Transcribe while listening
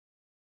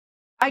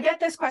I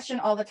get this question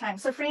all the time.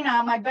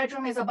 Safrina, my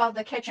bedroom is above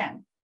the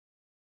kitchen.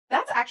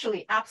 That's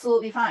actually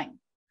absolutely fine.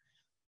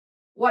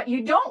 What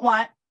you don't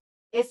want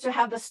is to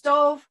have the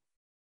stove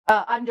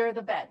under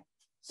the bed.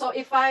 So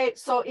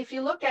if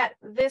you look at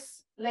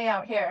this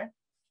layout here,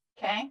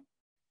 okay,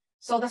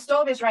 so the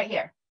stove is right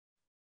here,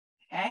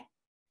 okay,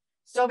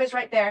 stove is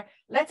right there.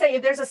 Let's say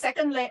if there's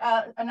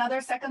a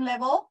another second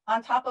level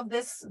on top of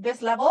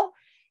this level,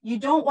 you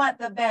don't want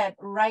the bed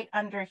right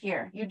under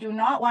here. You do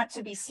not want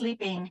to be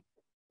sleeping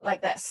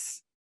like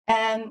this.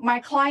 And my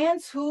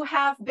clients who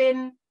have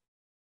been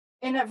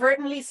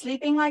inadvertently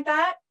sleeping like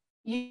that,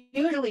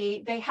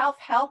 usually they have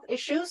health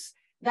issues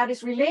that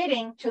is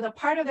relating to the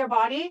part of their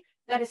body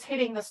that is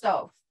hitting the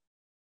stove.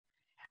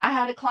 I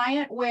had a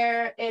client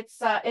where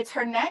it's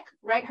her neck,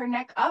 right? Her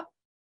neck up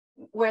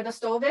where the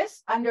stove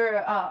is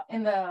under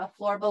in the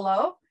floor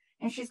below.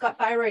 And she's got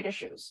thyroid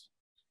issues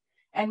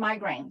and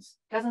migraines,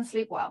 doesn't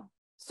sleep well.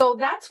 So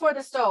that's for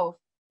the stove.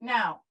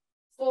 Now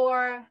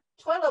for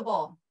toilet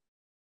bowl,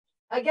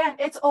 again,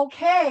 it's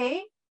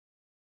okay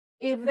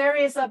if there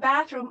is a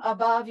bathroom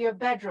above your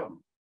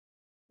bedroom.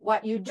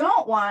 What you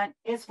don't want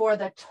is for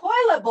the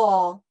toilet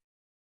bowl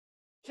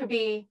to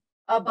be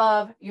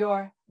above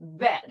your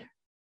bed.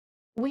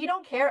 We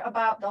don't care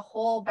about the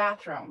whole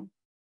bathroom.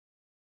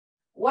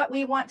 What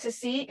we want to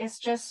see is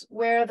just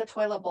where the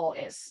toilet bowl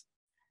is.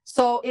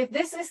 So if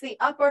this is the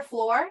upper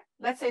floor,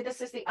 let's say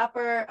this is the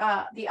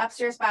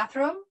upstairs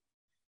bathroom.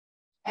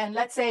 And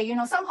let's say, you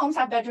know, some homes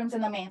have bedrooms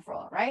in the main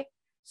floor, right?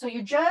 So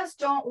you just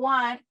don't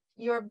want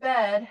your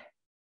bed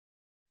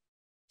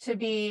to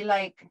be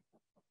like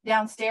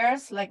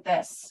downstairs like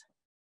this.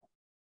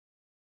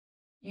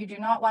 You do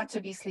not want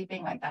to be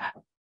sleeping like that.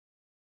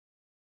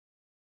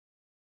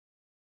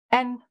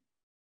 And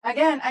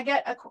again, I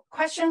get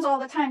questions all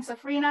the time.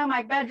 Safrina,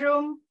 my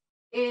bedroom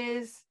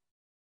is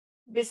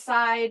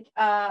beside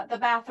the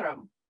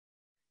bathroom.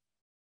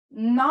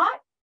 Not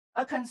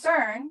a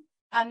concern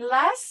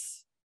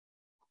unless,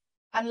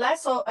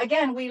 so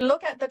again, we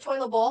look at the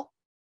toilet bowl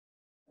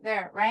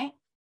there, right?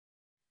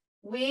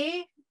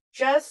 We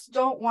just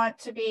don't want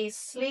to be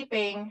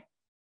sleeping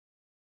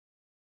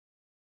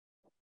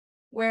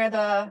where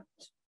the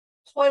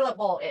toilet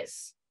bowl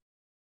is,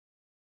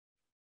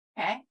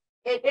 okay?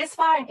 It is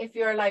fine if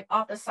you're like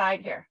off the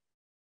side here.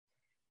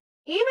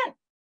 Even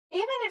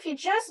if you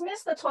just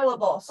miss the toilet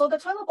bowl, so the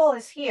toilet bowl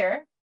is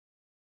here,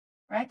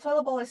 right?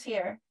 Toilet bowl is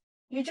here.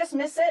 You just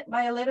miss it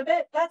by a little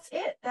bit, that's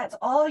it. That's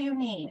all you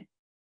need.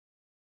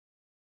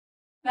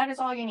 That is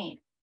all you need,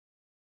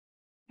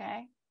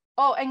 okay?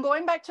 Oh, and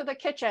going back to the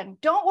kitchen,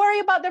 don't worry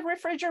about the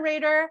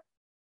refrigerator,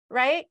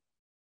 right?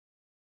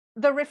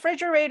 The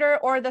refrigerator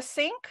or the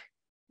sink,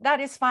 that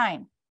is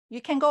fine.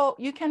 You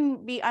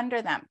can be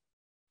under them.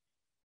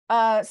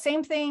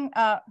 Same thing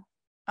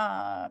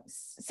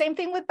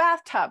with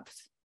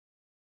bathtubs.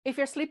 If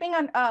you're sleeping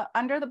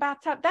under the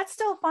bathtub, that's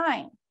still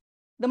fine.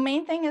 The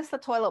main thing is the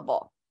toilet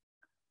bowl.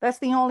 That's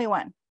the only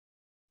one.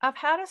 I've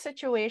had a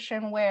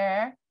situation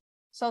where,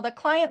 so the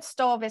client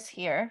stove is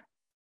here,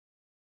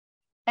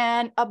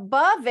 and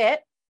above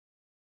it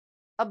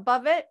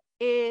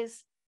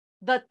is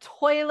the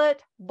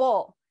toilet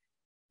bowl.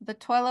 The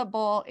toilet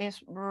bowl is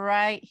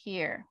right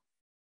here.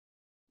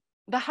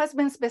 The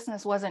husband's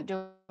business wasn't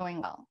doing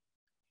well.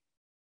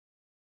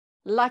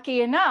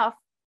 Lucky enough,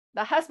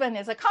 the husband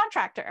is a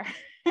contractor.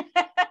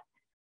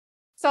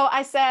 So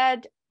I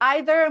said,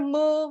 either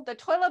move the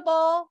toilet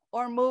bowl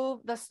or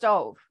move the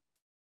stove.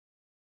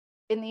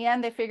 In the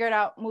end, they figured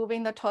out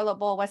moving the toilet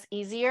bowl was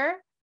easier.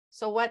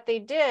 So what they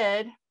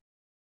did,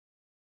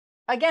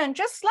 again,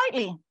 just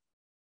slightly,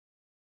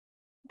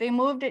 they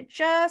moved it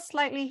just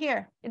slightly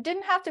here. It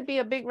didn't have to be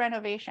a big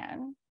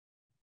renovation.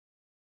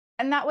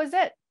 And that was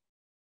it.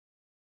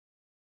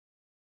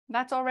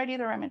 That's already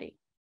the remedy,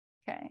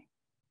 okay?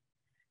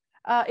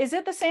 Is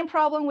it the same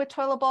problem with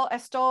toilet bowl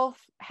as stove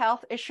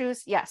health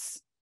issues?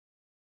 Yes.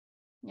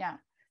 Yeah.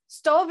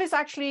 Stove is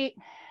actually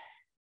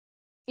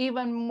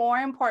even more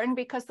important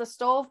because the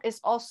stove is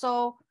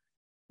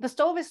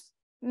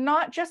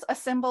not just a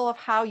symbol of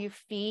how you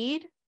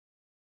feed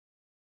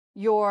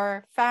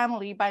your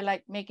family by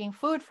like making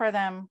food for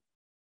them,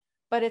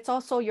 but it's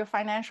also your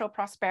financial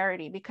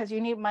prosperity because you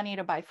need money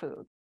to buy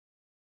food.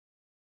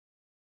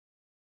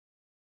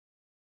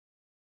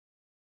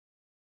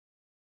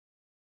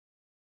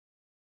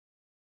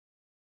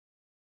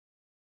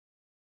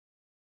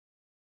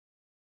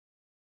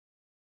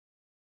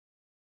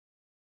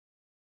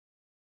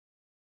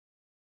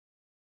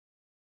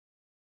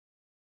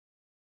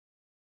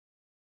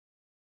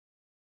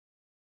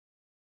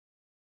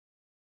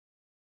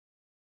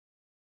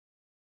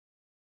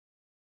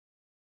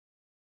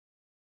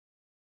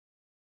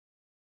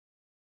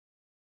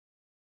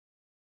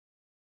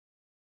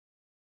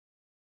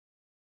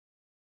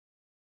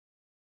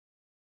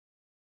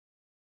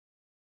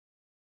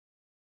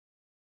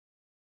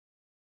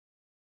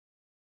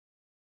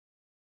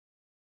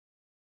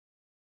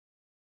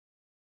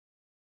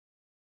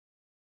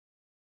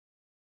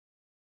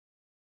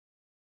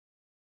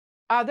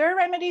 Are there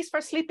remedies for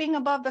sleeping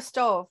above the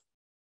stove?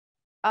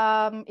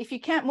 If you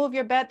can't move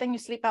your bed, then you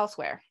sleep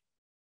elsewhere.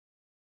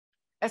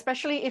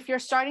 Especially if you're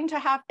starting to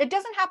have, it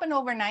doesn't happen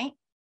overnight,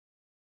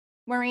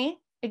 Marie.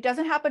 It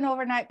doesn't happen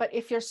overnight, but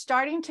if you're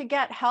starting to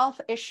get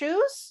health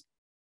issues,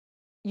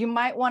 you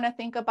might want to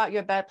think about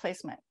your bed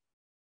placement.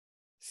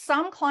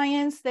 Some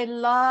clients, they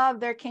love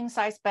their king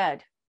size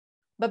bed,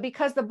 but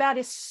because the bed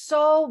is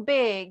so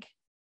big,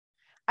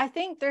 I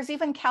think there's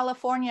even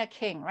California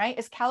king, right?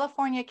 Is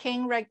California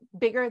king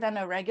bigger than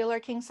a regular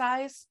king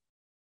size?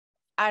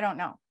 I don't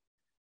know,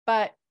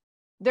 but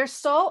they're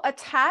so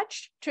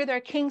attached to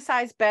their king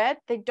size bed,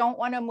 they don't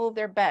want to move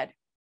their bed.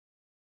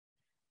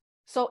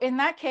 So in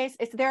that case,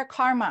 it's their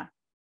karma.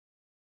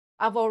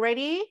 I've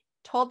already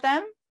told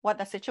them what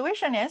the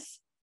situation is.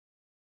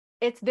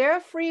 It's their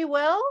free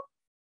will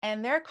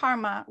and their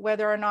karma,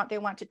 whether or not they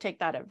want to take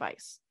that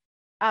advice.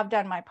 I've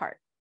done my part.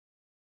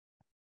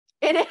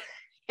 It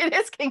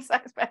is king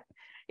size bed.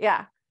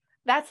 Yeah,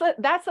 that's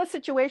the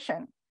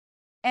situation.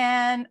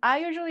 And I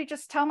usually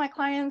just tell my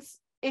clients,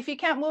 if you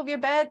can't move your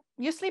bed,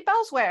 you sleep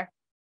elsewhere.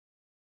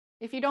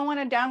 If you don't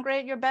want to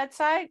downgrade your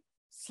bedside,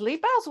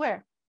 sleep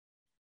elsewhere.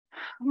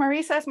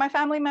 Marie says, my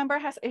family member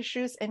has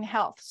issues in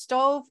health.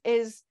 Stove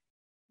is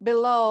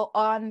below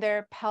on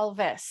their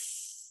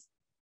pelvis.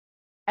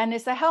 And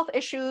it's the health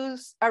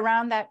issues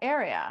around that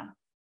area,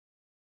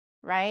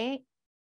 right?